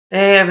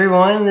Hey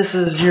everyone, this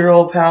is your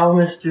old pal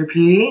Mr.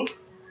 P,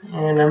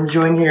 and I'm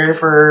joined here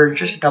for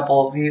just a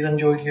couple of these. I'm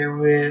joined here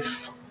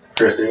with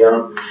Chrissy,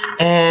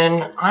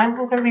 and I'm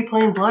going to be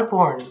playing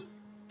Bloodborne.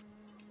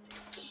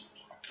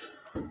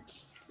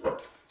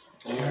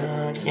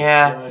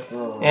 Yeah.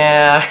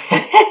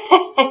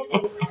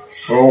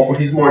 Well,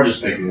 he's more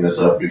just picking this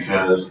up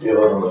because,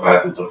 other than the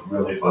fact that it's a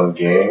really fun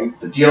game,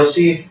 the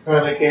DLC for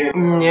that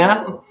game.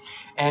 Yeah,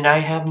 and I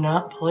have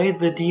not played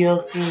the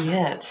DLC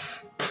yet.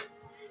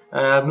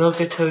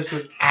 Milka Toast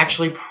is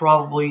actually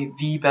probably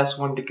the best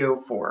one to go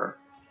for,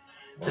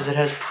 because it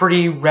has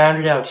pretty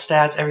rounded out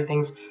stats.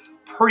 Everything's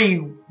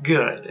pretty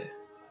good.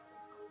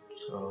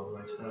 So,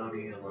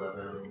 Vitality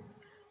 11.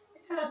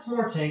 Yeah, it's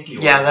more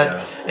tanky.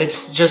 Yeah,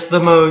 it's just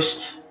the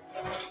most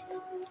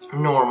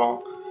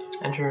normal.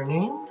 Enter a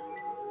name.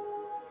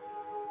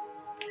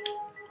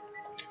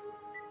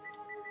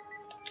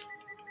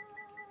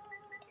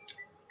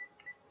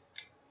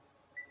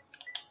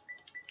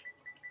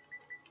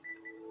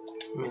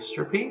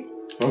 Mr. P.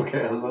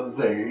 Okay, I was about to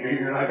say,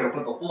 you're not going to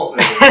put the full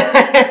thing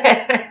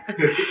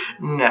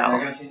in. No. You're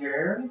going to see your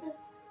hair or anything?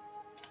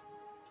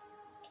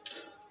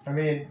 I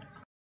mean...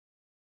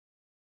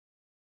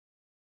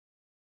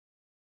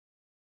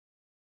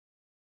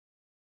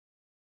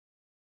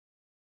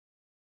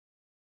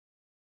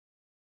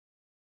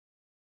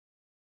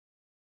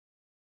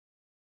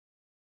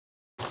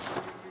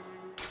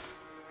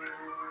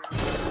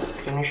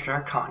 Finished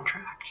our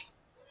contract.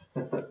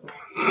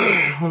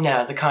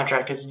 No, the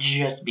contract is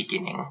just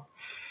beginning.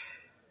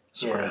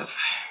 Sort of.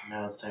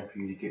 Now it's time for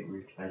you to get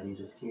ripped by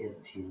little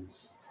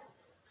skeletons.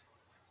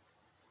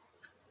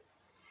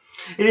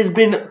 It has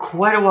been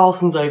quite a while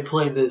since I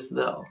played this,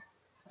 though.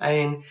 I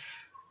mean,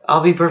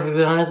 I'll be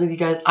perfectly honest with you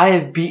guys, I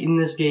have beaten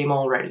this game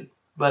already.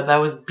 But that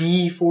was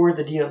before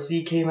the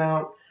DLC came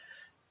out.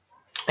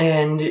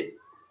 And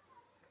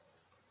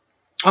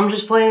I'm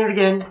just playing it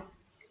again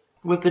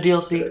with the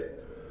DLC.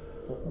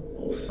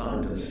 All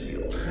signed and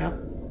sealed.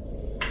 Yep.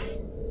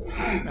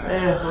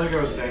 Yeah, like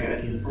I was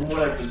saying, from what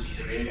I've been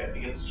seeing, I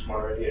think it's a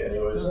smart idea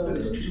anyways,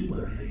 because the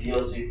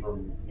DLC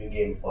from New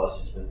Game Plus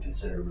has been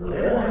considered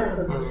really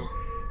Whatever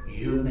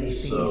you may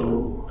think So, it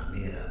all a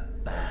mere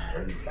bad.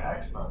 Are you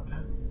back's not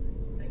bad,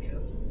 I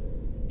guess.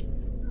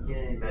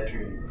 Yay, bad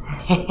dream.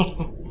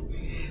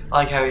 I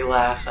like how he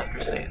laughs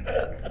after saying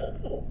that.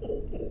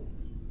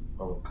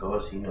 Well, of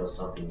course, he knows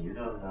something you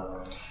don't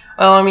know.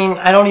 Well, I mean,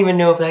 I don't even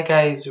know if that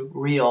guy's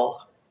real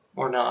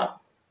or not.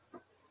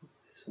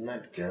 Isn't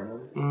that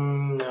German?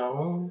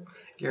 No.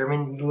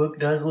 Gehrman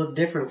does look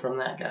different from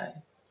that guy.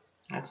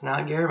 That's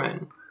not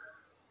Gehrman.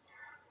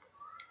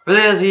 For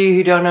those of you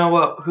who don't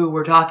know who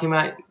we're talking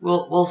about,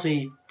 we'll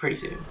see pretty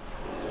soon.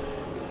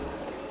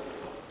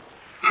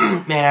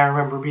 Man, I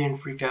remember being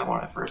freaked out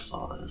when I first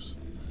saw this.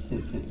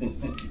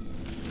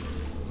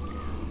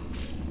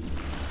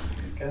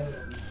 Okay.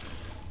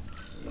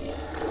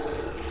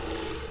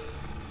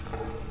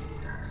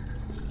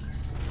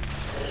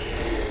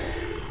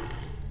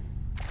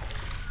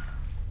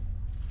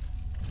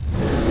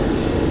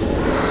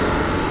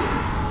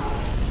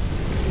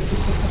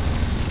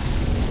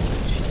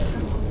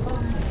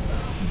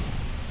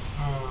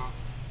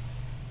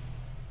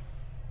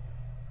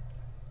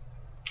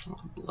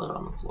 Blood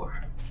on the floor.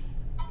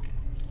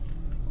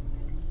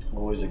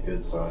 Always a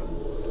good sign.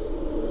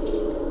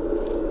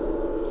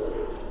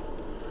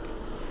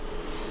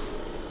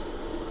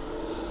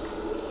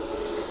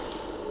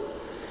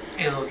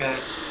 Hey, little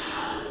guys.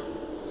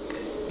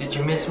 Did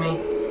you miss me?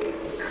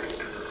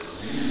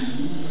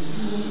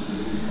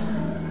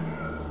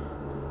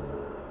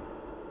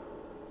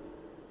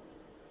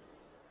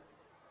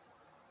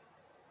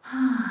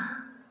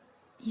 Ah,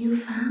 you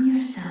found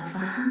yourself a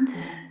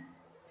hunter.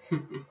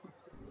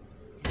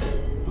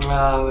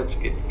 Oh, it's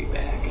good to be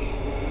back.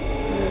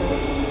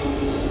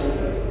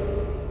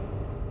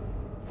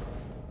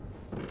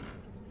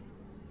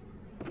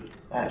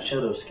 Show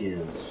those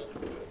skills.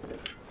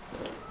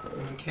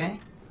 Okay.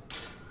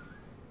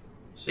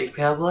 Seek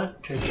pale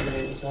blood to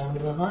trade some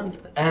of the hunt.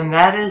 And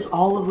that is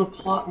all of the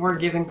plot we're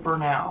given for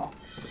now.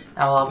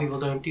 Now, a lot of people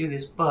don't do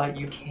this, but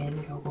you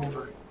can go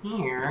over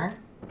here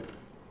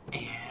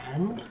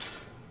and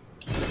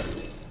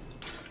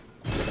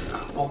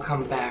we'll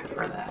come back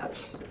for that.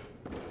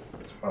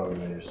 It's probably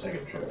been your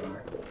second trip,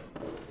 right?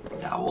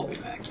 Yeah, we'll be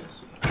back in a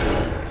second.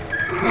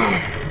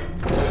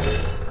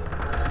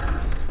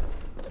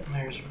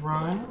 There's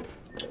run.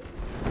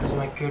 There's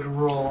my good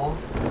roll.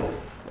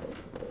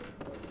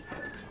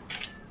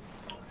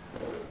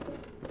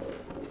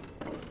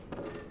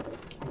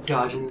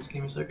 Dodging this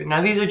game is so good.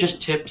 Now these are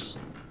just tips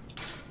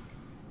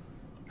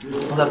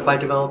left by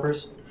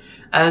developers.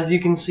 As you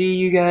can see,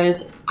 you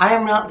guys, I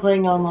am not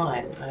playing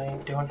online. I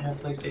don't have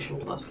PlayStation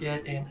Plus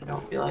yet, and I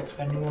don't feel like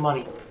spending the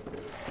money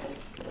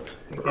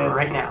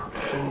right now.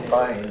 You shouldn't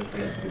buy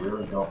anything you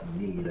really don't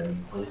need. I mean,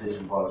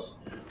 PlayStation Plus.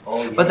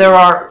 But there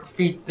are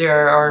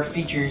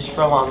features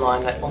from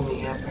online that only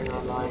happen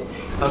online.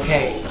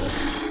 Okay.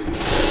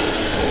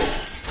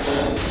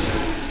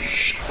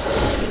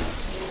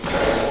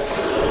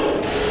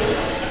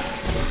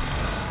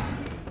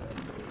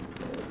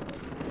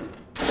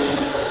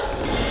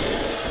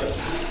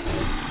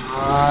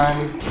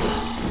 on.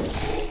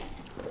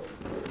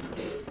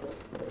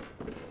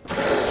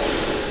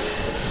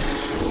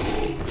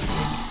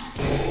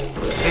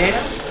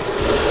 Yeah.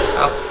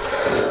 Oh.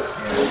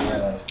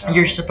 Yeah,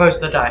 You're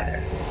supposed to die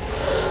there.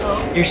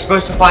 You're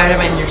supposed to fight him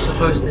and you're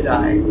supposed to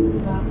die.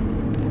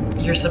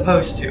 You're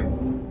supposed to.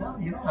 No,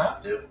 you don't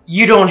have to.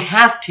 You don't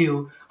have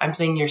to. I'm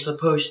saying you're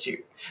supposed to.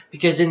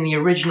 Because in the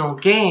original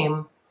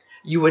game,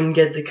 you wouldn't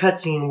get the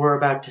cutscene we're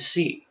about to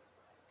see.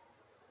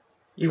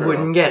 You True.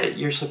 wouldn't get it.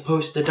 You're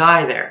supposed to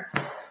die there.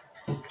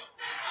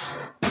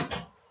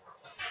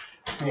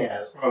 Yeah,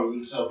 it's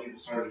probably so people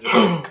started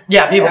just.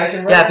 Yeah, people. I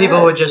can Yeah, run people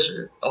ahead. would just.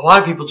 A lot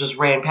of people just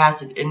ran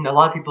past it, and a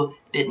lot of people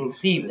didn't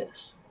see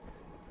this.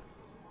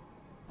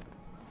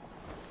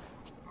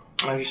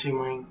 I just see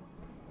my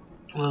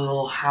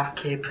little half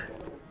cape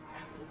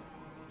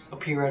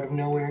appear out of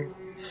nowhere.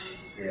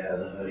 Yeah,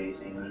 the hoodie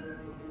thingy.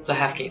 It's a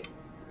half cape.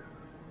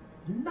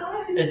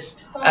 No,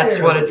 That's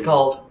what it's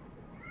called.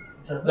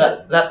 It's a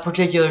hoodie. That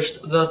particular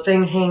the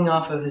thing hanging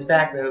off of his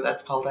back though.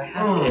 That's called a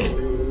half cape.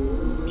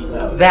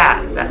 No.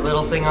 That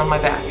little thing on my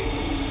back.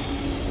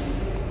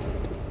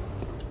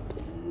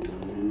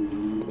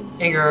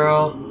 Hey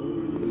girl.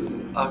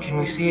 Oh, can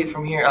we see it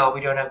from here? Oh,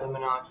 we don't have the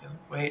monocular.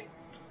 Wait.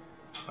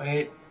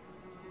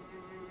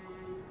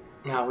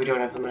 No, we don't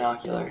have the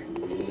monocular.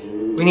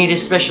 We need a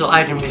special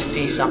item to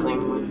see something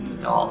with the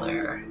doll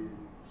there.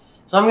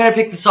 So I'm gonna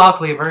pick the saw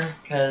cleaver,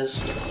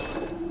 because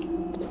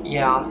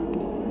yeah.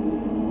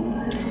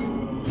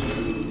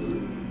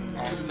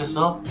 And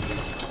pistol.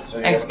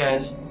 So Thanks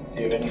guys.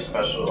 Do you have any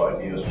special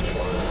ideas what you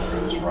want to do for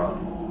this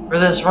run? For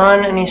this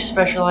run, any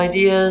special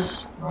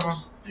ideas?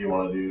 Do you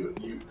want to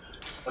do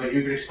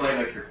you could explain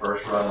like your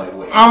first run, like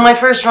what? My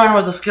first run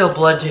was a skill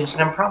blood tinge,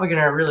 and I'm probably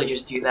gonna really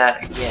just do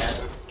that again,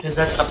 because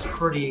that's a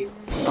pretty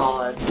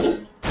solid.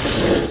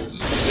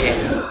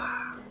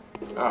 Yeah.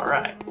 All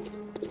right.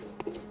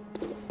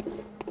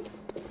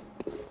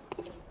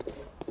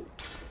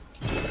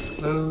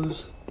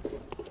 Closed.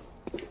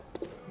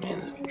 Man,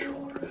 this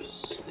controller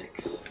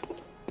sticks.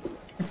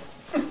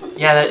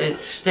 Yeah,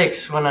 it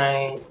sticks when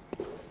I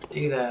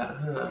do that.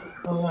 Ugh.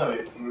 Oh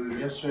no!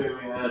 Yesterday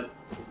we had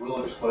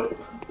Will explain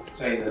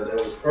saying that it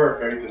was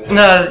perfect. And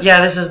No,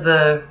 yeah, this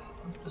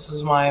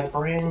is my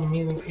brand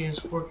new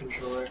PS4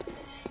 controller,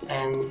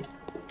 and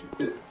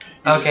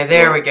okay,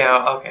 there we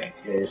go. Okay,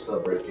 Yeah, you're still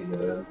breaking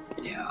it in.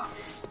 yeah.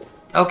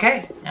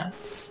 Okay, yeah,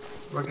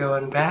 we're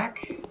going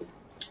back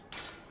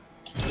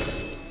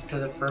to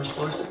the first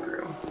floor sick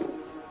room.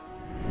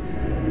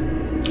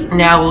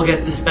 Now we'll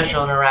get the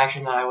special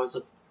interaction that I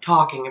was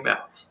talking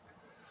about.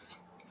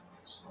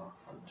 It's not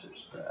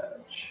Hunter's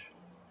badge.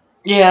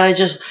 Yeah,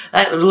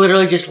 that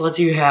literally just lets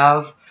you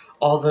have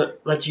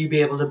lets you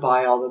be able to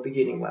buy all the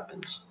beginning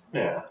weapons.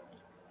 Yeah.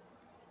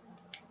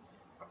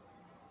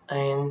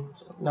 And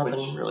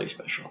nothing really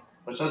special.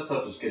 Which that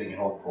stuff is getting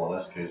helpful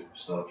in SK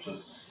stuff,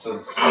 just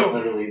since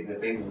literally the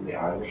things in the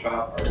item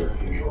shop are going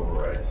to give you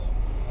overrides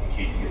in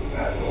case you get to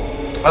that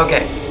goal.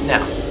 Okay,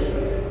 now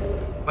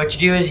what you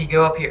do is you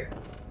go up here.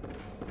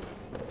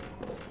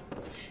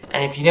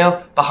 And if you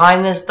know,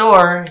 behind this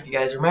door, if you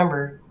guys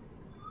remember,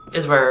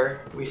 is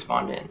where we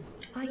spawned in.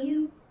 Are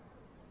you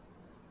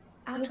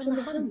out on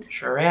the hunt?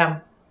 Sure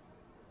am.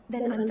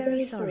 Then I'm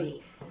very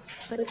sorry,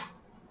 but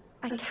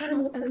I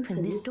cannot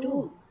open this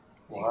door.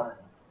 Why?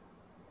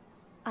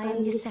 I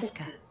am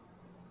Yosefka.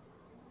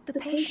 The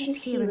patients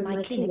here in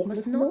my clinic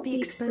must not be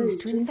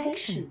exposed to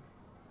infection.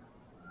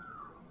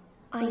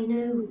 I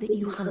know that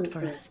you hunt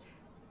for us,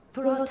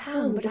 for our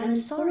town, but I'm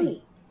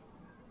sorry.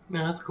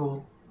 No, that's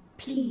cool.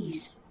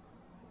 Please.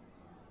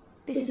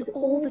 This is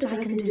all that I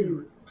can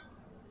do.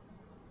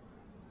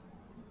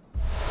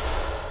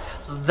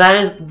 So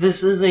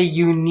this is a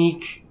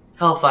unique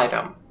health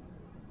item.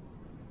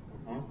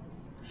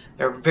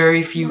 There are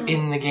very few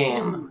in the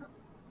game.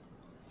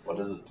 What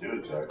does it do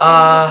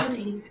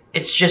exactly?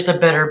 It's just a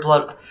better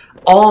blood.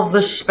 All of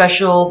the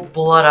special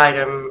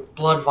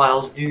blood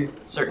vials do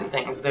certain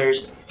things.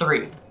 There's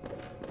 3.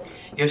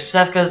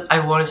 Yosefka's,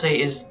 I want to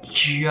say, is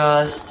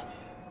just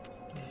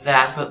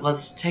that, but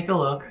let's take a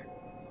look.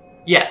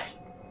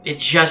 Yes, it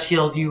just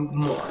heals you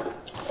more.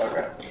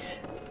 Okay.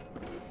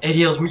 It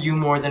heals you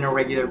more than a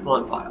regular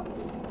blood vial.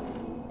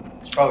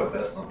 It's probably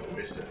best not to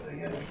waste it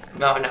again.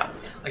 No.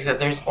 Like I said,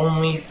 there's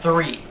only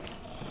 3.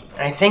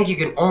 And I think you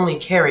can only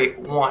carry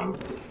 1.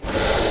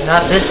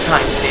 Not this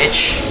time,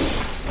 bitch.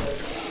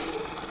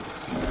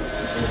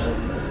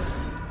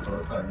 Well,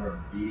 it's not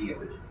remember beating it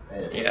with your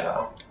fist. Yeah.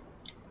 So.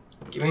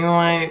 Give me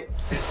my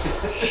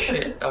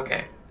shit.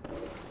 Okay.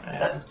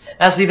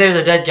 Now see, there's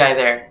a dead guy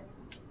there.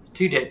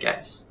 2 dead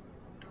guys.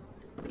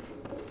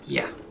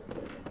 Yeah.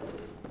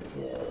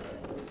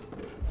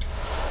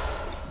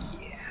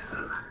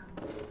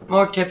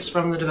 More tips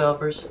from the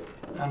developers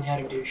on how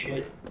to do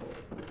shit.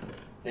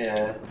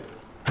 Yeah.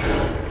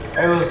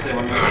 I will say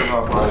when you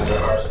go online, there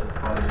are some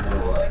fun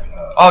little like.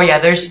 Oh yeah,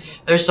 there's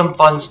some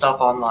fun stuff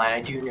online.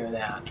 I do know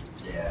that.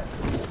 Yeah.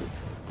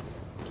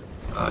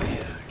 Oh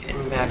yeah,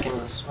 getting back into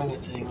the swing of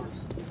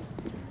things.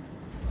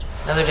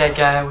 Another dead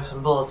guy with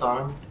some bullets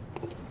on him.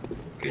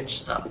 Good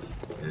stuff.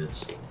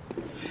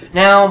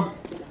 Now,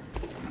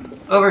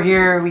 over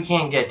here we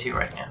can't get to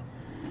right now.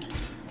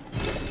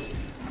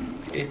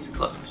 It's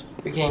closed.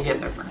 We can't get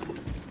there for now.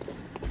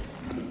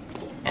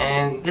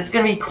 And it's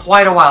gonna be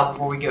quite a while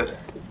before we go there.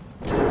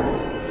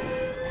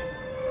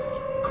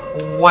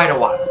 Quite a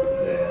while.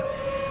 Yeah.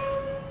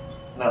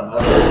 No, I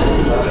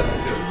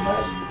could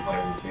imagine you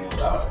playing this game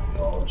without any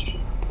knowledge.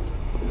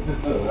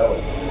 That would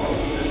be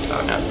fun.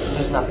 Oh no,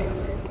 there's nothing up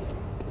there.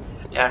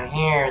 Down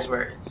here is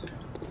where it is.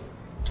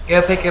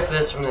 Go pick up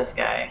this from this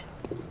guy.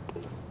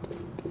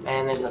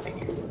 And there's nothing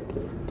here.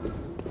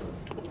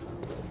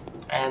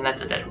 And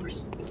that's a dead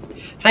horse.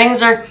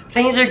 Things are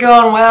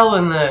going well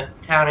in the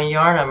town of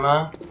Yarnum,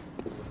 huh?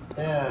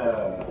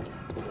 Yeah.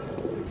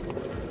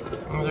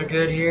 Things are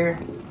good here.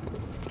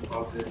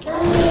 All good.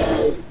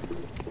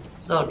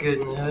 It's all good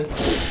in the hood.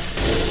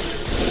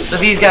 So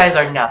these guys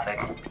are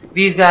nothing.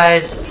 These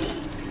guys,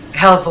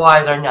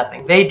 health-wise, are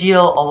nothing. They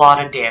deal a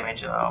lot of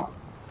damage, though.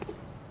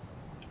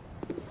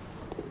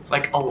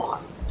 Like, a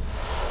lot.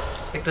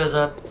 Pick those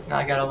up. Now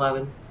I got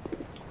 11.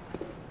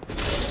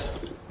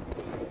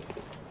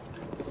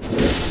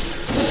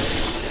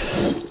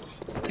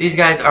 These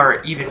guys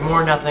are even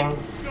more nothing.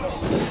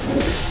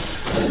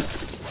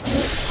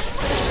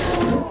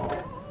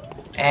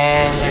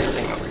 And there's a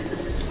thing over here.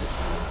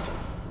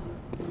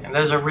 And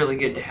those are really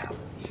good to have.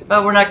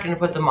 But we're not going to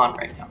put them on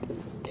right now.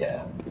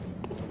 Yeah.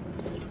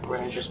 We're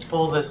going to just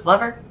pull this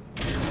lever.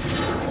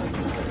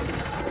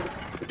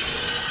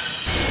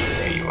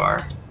 There you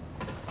are.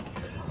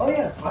 Oh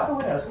yeah, by the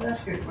way, I was going to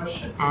ask you a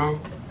question.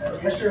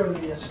 Yesterday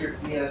when me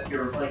and SK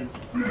were playing,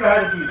 we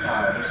died a few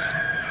times.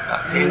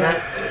 Okay,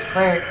 that is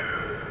cleric.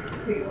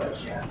 Pretty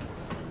much, yeah.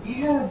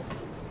 He had,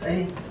 I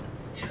think,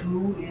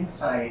 2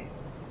 insight,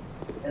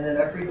 and then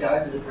after he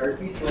died to the cleric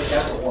beast, he went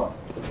down to 1.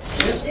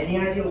 Do you have any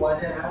idea why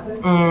that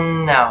happened?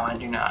 No, I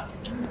do not.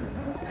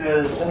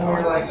 Because then we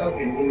were like,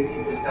 okay, maybe if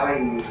he just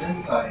died and lose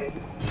insight.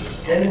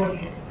 Then when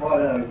he bought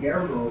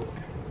Garbo,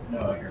 no,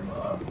 not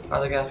Garbo,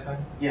 Father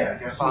Gascoigne? yeah,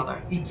 Garbo,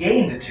 Father. he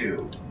gained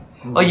 2.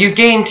 Oh, you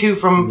gain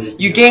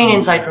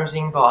insight from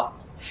seeing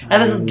bosses. Now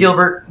this is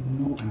Gilbert.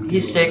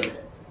 He's sick.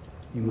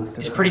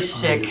 He's pretty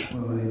sick.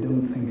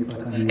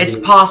 It's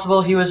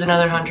possible he was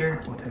another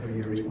hunter,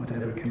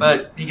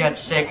 but he got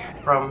sick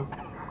from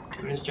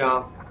doing his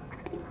job.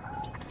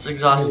 It's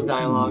exhausted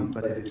dialogue.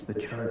 Yeah,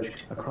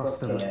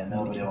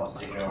 nobody wants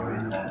to go over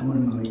that.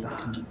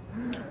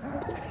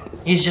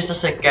 He's just a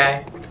sick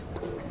guy.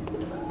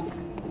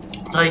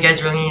 That's all you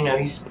guys really need to know.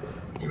 He's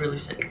really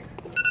sick.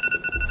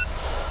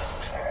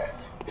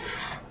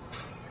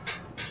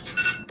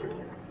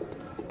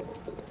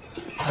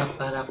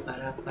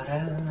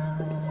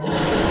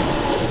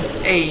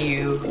 Hey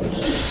you.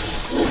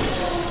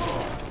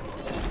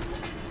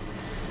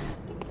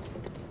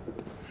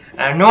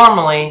 Now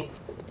normally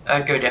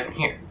I'd go down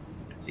here.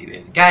 See,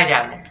 there's a guy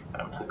down there,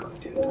 but I'm not going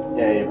to.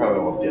 Yeah, you probably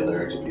want the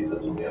other XP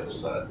that's on the other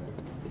side.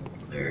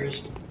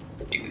 There's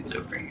dudes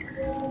over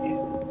here.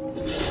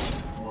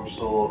 More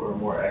soul or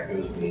more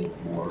echoes means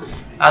more.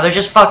 They're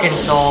just fucking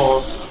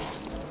souls.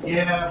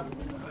 Yeah,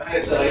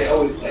 I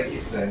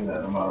keep saying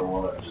that no matter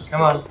what. Just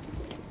Come on.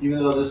 Even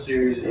though this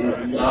series is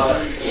not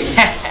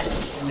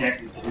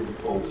connected to the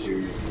Soul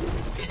series.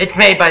 It's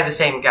made by the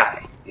same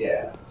guy.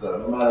 Yeah, so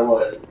no matter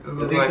what.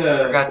 Ooh,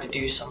 I forgot to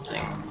do something.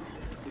 I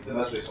think the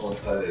best way Soul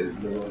Inside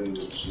is literally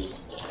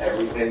just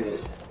everything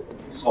is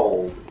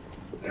souls.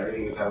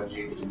 Everything is now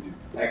changed into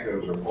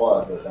echoes or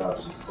blood, but now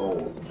it's just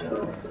souls in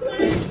general.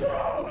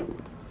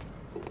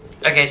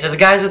 Okay, so the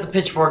guys with the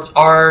pitchforks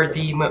are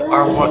one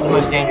of the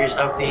most dangerous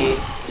of the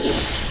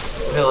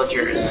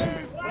villagers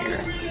here.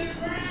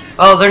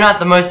 Oh, they're not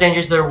the most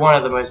dangerous, they're one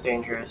of the most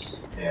dangerous.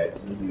 Yeah,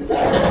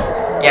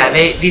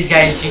 these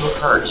guys do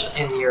hurt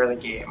in the early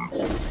game.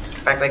 In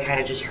fact, they kind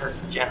of just hurt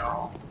in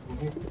general.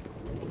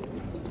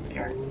 They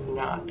are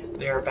not.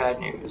 They are bad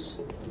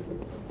news.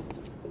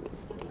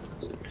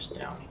 So just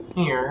down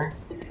here,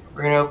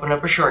 we're going to open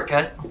up a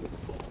shortcut.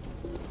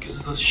 Because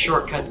this is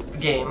shortcuts to the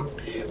game.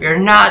 We are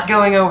not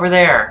going over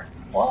there.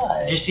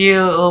 Why? Did you see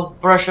a little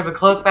brush of a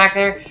cloak back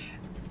there?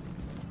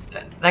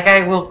 That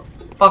guy will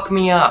fuck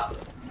me up.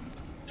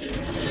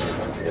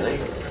 Really?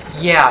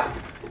 Yeah,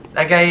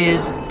 that guy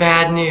is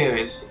bad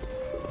news.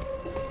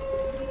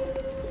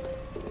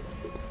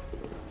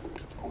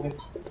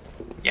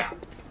 Yeah.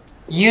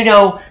 You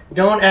know,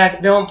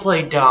 don't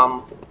play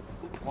dumb.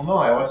 Well, no,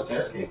 I watched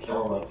SK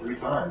kill him like 3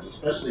 times,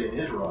 especially in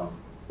his run.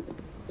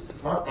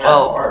 It's not that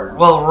Well, hard.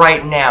 well,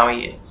 right now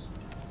he is.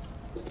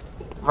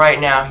 Right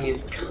now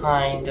he's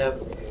kind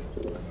of.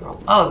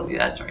 Oh,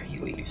 that's right. He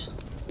leaves.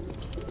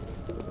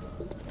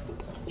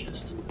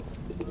 Just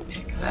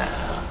pick that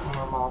up.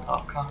 More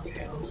Molotov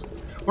cocktails.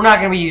 We're not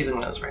gonna be using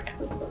those right now.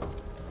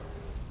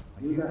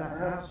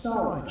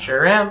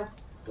 Sure am.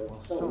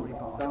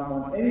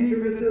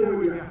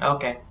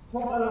 Okay.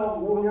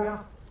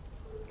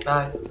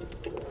 Bye.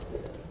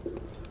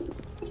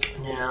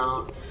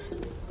 Now,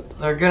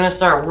 they're gonna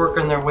start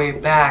working their way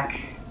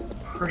back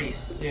pretty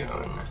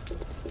soon.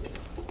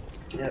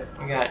 Yep.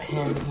 We got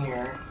him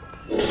here.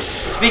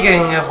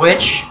 Speaking of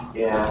which,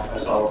 Yeah, I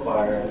saw the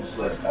fire and it's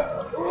like, it's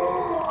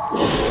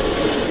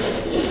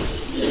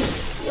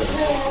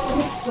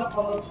up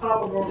on the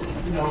top of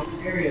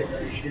a, area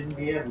that you shouldn't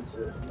be able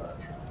to look.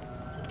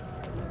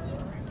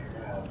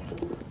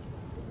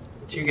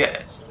 two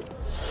guys.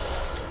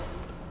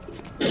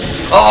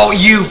 Oh,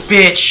 you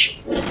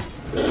bitch!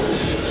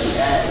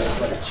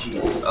 That's like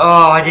cheating.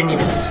 Oh, I didn't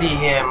even see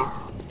him.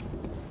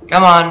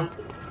 Come on.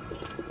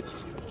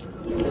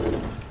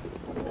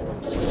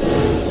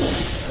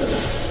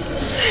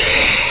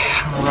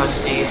 I'm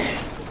rusty.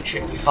 I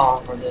shouldn't be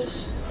falling for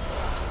this.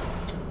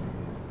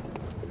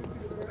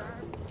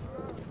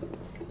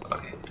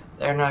 Okay,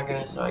 they're not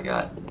gonna, so I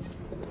got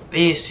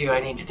these two I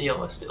need to deal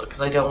with still,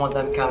 because I don't want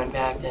them coming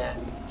back to...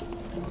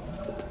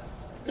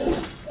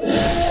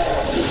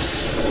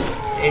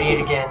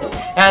 Idiot again.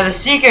 Now the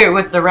secret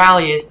with the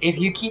rally is if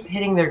you keep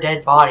hitting their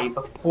dead body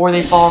before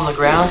they fall on the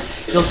ground,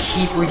 you'll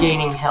keep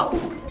regaining health.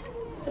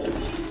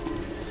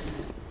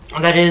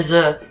 And that is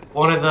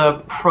one of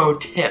the pro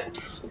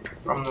tips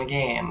from the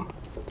game.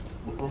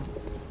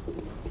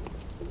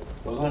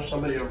 Wasn't there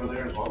somebody over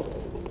there as well?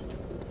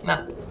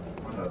 No,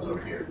 Oh, no, it's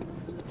over here.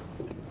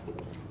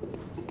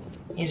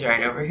 he's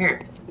right over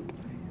here.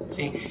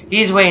 See,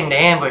 he's waiting to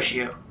ambush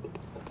you.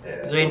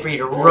 Yeah. He's waiting for you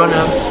to run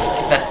up,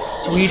 get that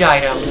sweet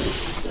item.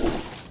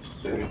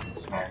 So we can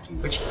smack you.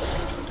 Which,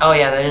 oh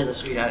yeah, that is a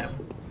sweet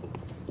item.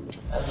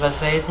 I was about to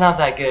say, it's not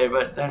that good,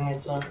 but then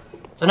it's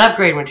an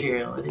upgrade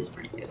material. It is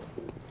pretty good.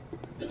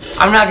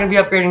 I'm not going to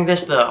be upgrading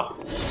this, though.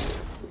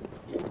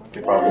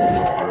 You're probably going to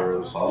go for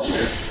the saw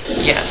spear.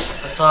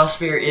 Yes, the saw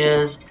spear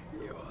is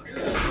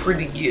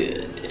pretty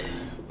good.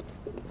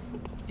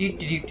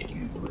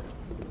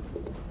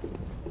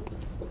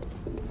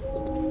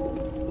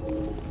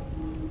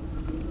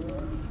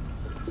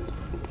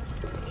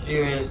 What you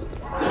do is,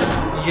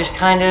 you just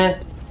kind of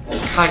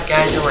cut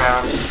guys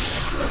around.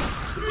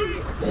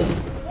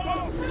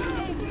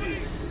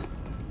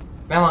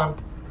 Come on.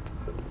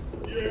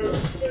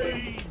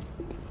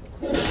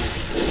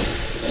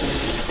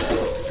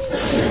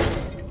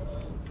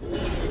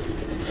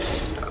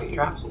 Oh, he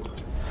drops it.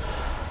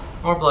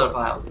 More blood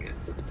piles, good.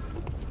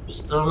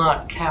 Still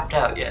not capped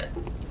out yet.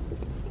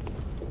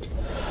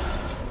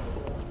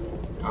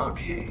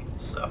 Okay,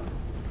 so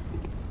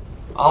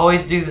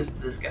always do this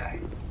to this guy.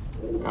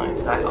 At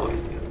least I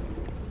always do.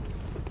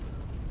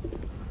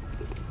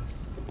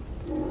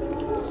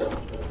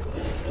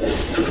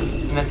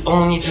 And that's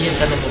only if you hit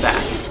them in the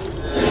back.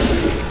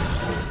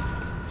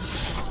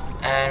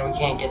 And we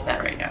can't get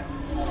that right now.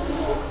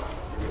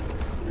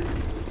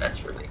 That's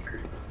for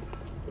later.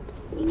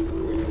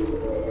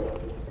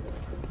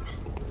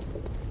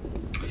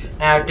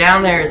 Now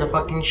down there is a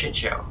fucking shit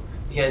show.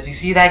 Because you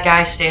see that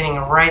guy standing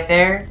right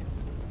there?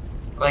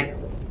 Like,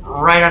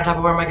 right on top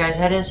of where my guy's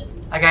head is?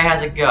 That guy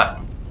has a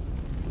gun.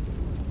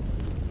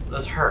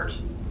 That's hurt.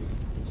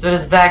 So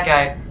does that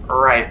guy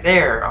right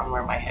there on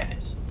where my head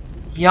is.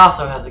 He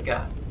also has a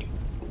gun.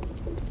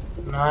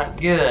 Not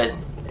good.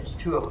 There's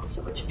two of them.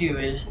 So what you do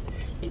is,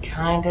 you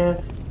kind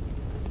of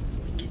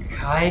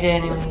hide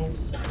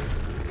enemies,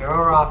 throw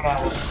a rock at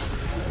them.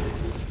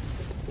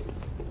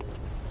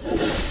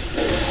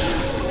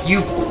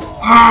 You.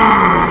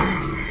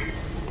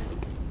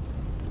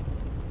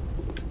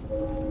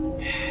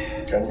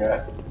 Gun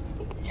guy?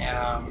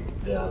 Yeah.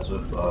 Yeah, that's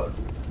what I thought.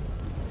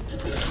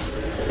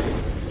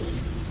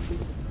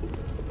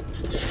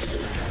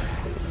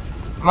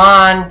 Come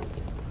on.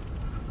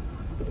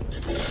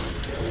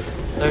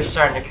 They're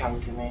starting to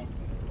come to me.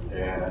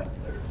 Yeah,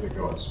 they're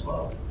going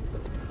slow.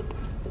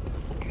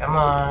 Come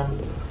on.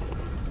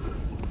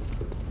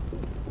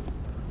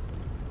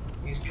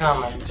 He's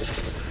coming.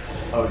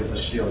 Oh, he's the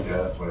shield guy,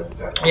 that's why it's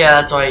definitely.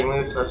 Yeah, that's why he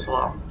moves so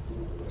slow.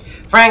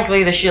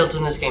 Frankly, the shields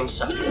in this game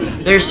suck.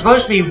 There's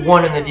supposed to be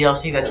one in the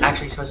DLC that's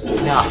actually supposed to be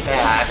not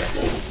bad.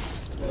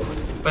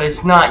 But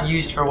it's not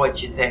used for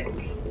what you think.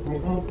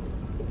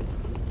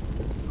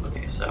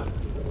 Okay, so.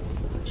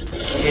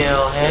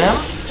 Kill him.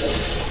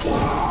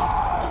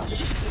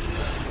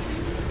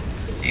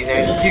 See,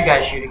 there's two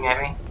guys shooting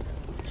at me.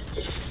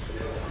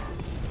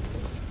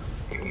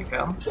 Here you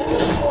go.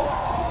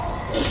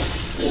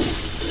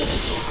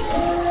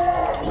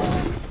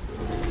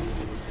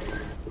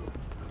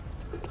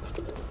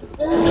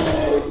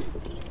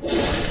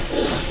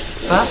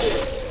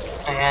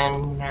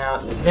 And now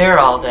they're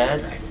all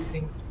dead. I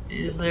think,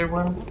 is there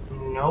one?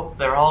 Nope,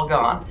 they're all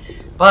gone.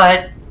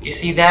 But, you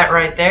see that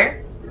right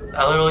there?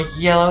 That little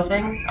yellow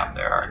thing? Oh,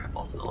 there are a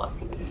couple still left.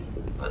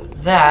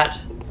 But that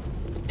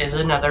is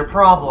another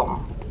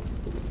problem.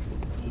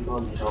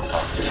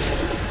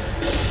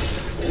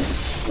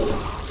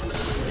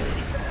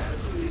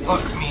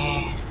 Fuck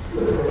me.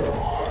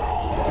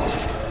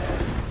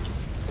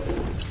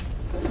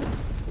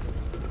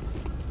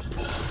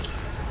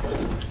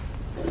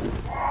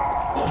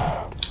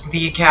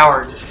 Be a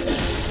coward.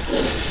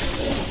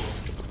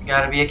 You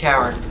gotta be a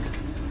coward.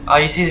 Oh,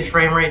 you see the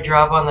frame rate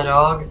drop on the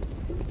dog?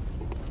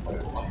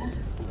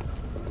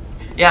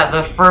 Yeah,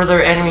 the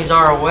further enemies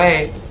are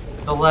away,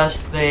 the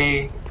less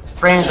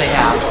frames they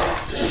have.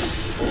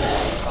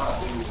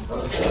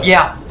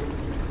 Yeah.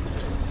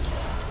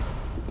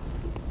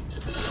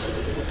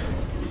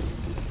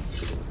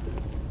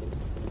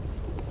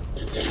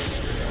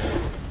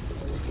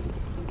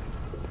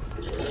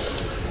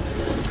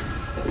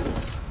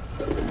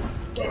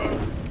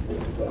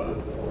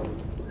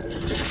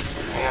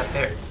 I got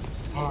there.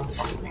 More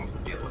fun things to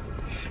deal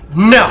with.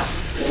 No!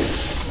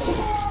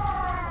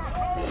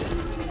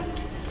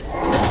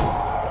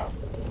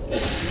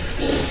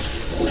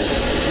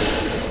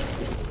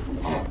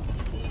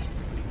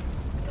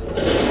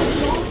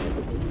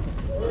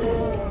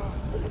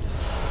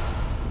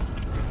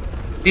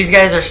 These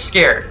guys are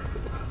scared.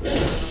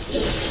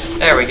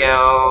 There we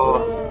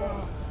go.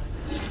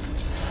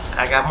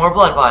 I got more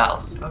blood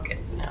vials. Okay,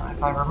 now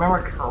if I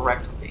remember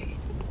correctly,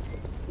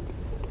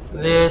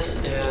 this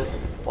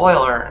is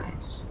oil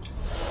urns.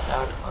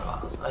 Now it's blood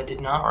vials. I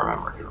did not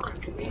remember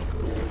correctly.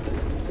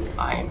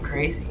 I am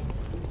crazy.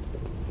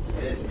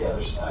 It's the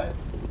other side.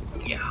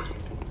 Yeah.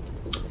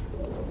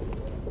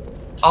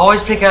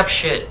 Always pick up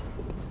shit.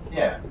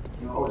 Yeah,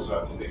 you always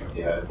have to pick up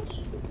the items.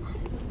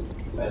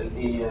 I think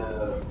the,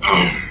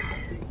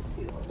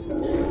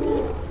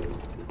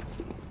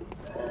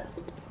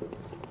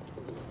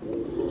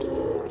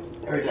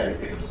 every time you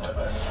pick up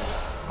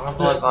stuff, More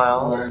blood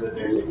vials. learn that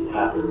there's a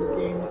cap in this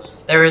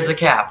game, There is a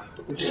cap.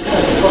 which is kind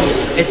of funny.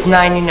 It's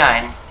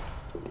 99.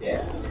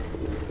 Yeah.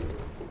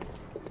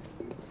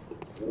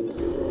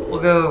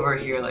 We'll go over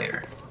here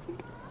later.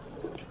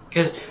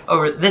 Because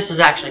this is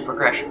actually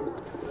progression.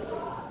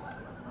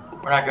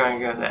 We're not going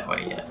to go that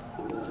way yet.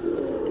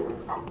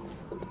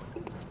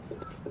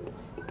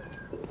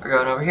 We're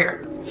going over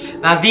here.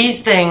 Now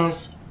these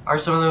things are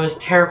some of the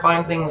most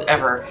terrifying things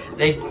ever.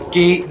 They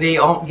give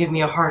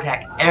me a heart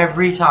attack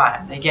every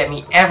time. They get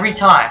me every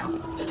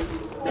time.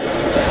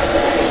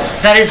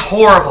 That is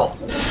horrible.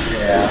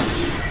 Yeah.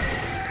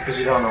 Because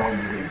you don't know when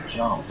you're going to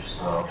jump,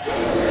 so.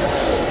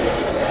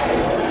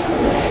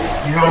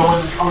 You don't know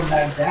when you're coming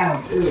back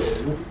down,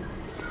 too.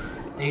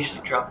 They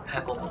usually drop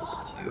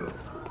pebbles too.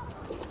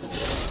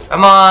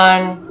 Come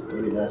on!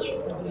 Maybe that's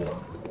what that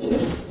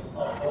was.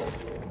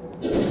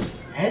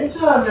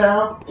 Anytime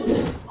now.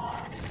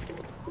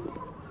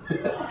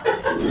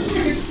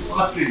 It's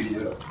fucking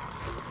you.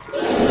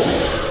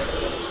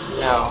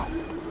 No.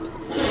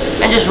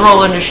 And just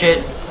roll into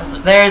shit.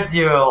 There's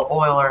the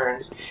oil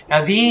urns.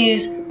 Now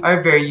these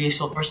are very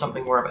useful for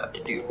something we're about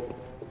to do.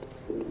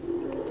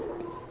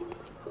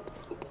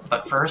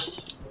 But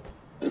first,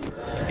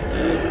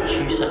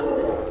 juice up.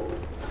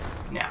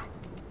 Now,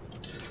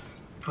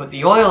 put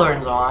the oil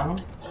urns on,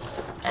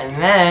 and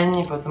then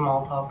you put the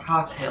Molotov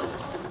cocktails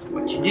on. So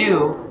what you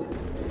do,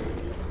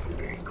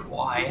 very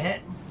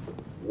quiet,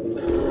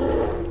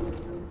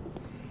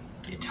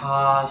 you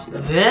toss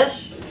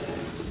this,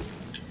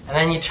 and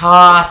then you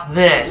toss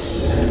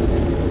this.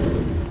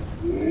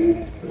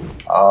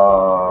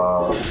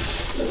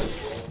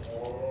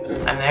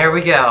 And there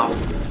we go.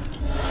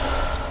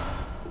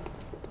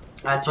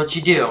 That's what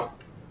you do.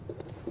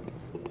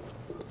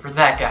 For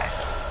that guy.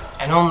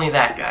 And only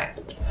that guy.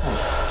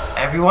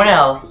 Everyone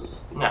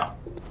else, no.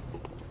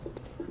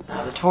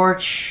 Now the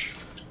torch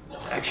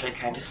actually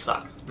kind of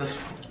sucks. This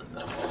one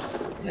does.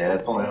 Yeah,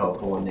 it's only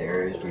helpful in the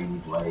areas where you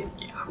need light.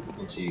 Yeah,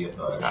 Until you get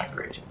the it's not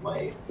great.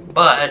 light.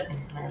 But,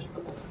 there's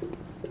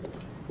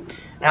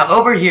now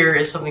over here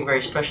is something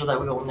very special that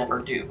we will never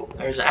do.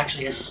 There's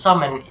actually a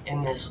summon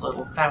in this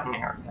little fountain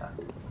area.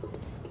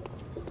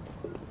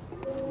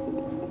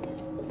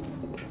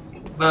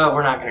 But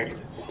we're not gonna do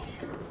it.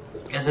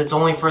 Because it's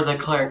only for the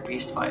cleric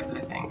beast fight,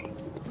 I think.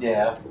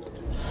 Yeah.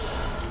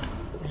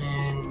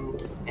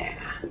 And nah.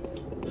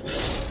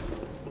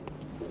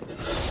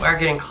 We're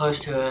getting close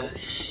to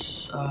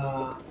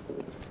a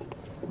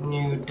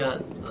new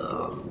duds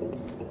though.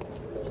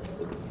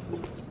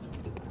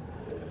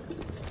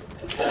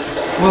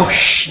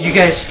 Whoosh! You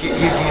guys give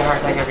me a heart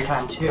attack every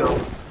time too.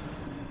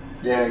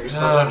 Yeah, because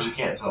sometimes you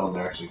can't tell when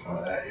they're actually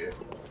coming at you.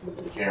 Because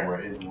the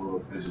camera is a little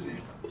fidgety.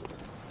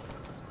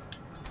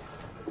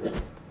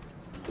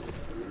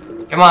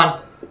 Come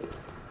on.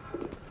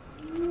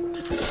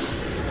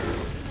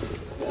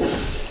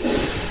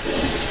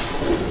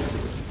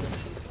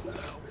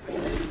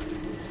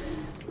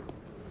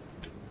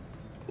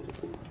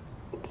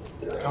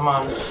 Come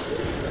on.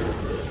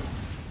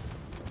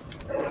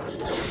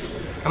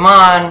 Come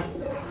on.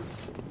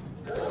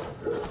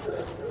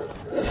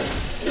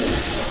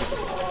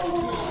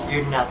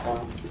 You're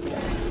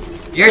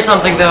nothing. You're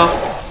something though.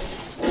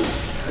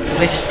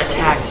 They just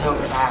attack so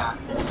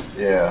fast.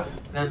 Yeah.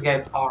 Those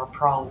guys are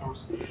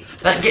problems.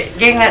 But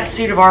getting that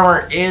suit of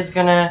armor is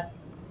gonna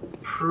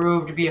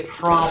prove to be a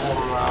problem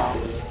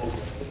though.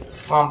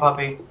 Come on,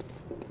 puppy.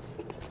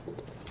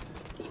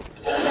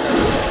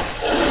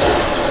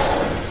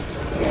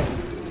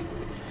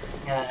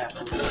 Yeah, that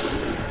happens.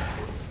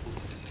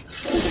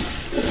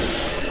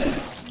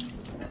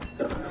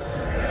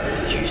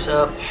 Juice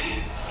up.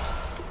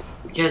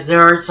 Because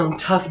there are some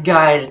tough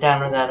guys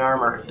down where that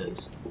armor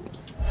is.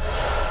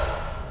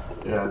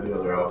 Yeah, the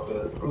other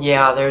outfit.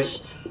 Yeah,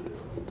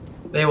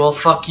 they will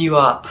fuck you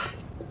up.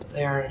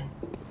 They're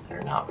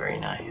not very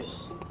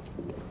nice.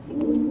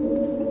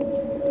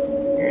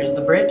 Here's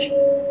the bridge.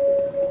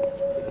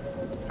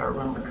 If I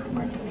remember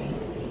correctly,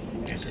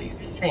 there's a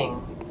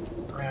thing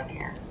around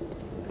here.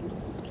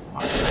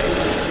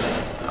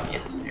 Oh,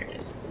 yes, there it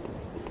is.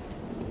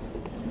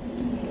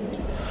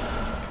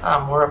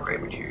 More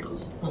upgrade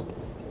materials.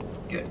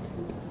 Good.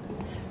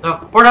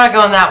 So, we're not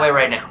going that way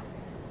right now.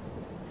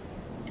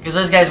 Because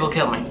those guys will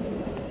kill me.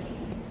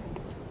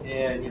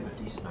 Yeah, and you have a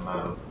decent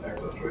amount of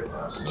echoes right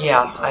now. So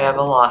Yeah, I have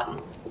a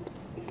lot.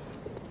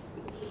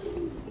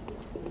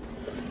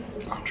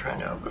 I'm trying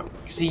to open them.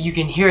 See, you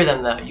can hear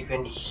them though. You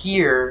can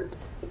hear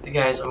the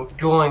guys I'm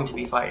going to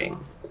be fighting.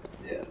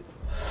 Yeah.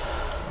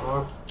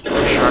 More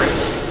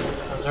shards.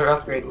 Those are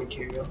upgrade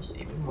materials,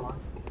 even more.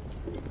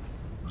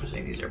 I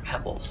say these are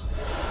pebbles.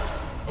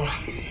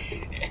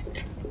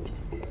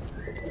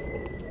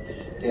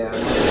 Yeah, the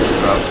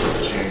drops will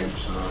change,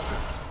 so if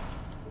it's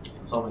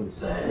something to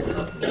say, it's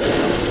something to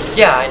say.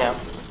 Yeah, I know.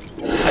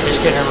 I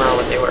just couldn't remember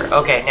what they were.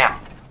 Okay, now.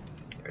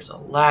 There's a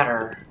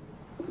ladder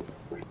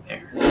right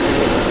there.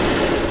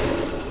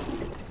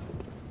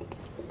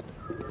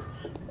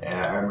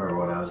 Yeah, I remember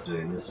when I was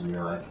doing this and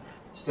you're like,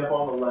 step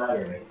on the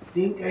ladder, and I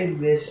think I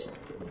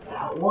missed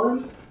that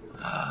one.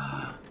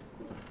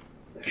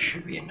 There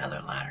should be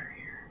another ladder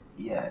here.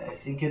 Yeah, I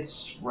think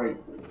it's right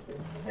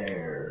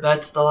there.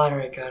 That's the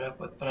ladder I got up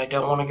with, but I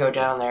don't want to go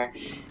down there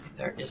if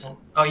there isn't.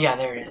 Oh yeah,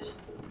 there it is.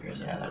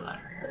 There's another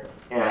ladder here.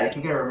 Yeah, I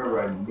think I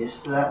remember I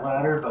missed that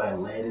ladder, but I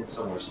landed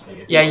somewhere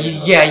safe. Yeah,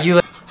 you.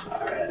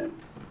 Alright. You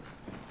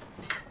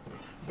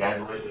guys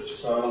like what you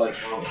saw, like,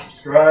 comment,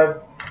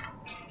 subscribe.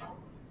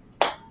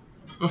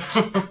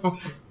 Alright,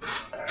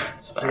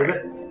 save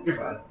it. You're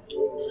fine.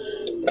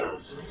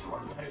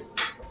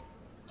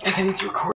 I think it's recording.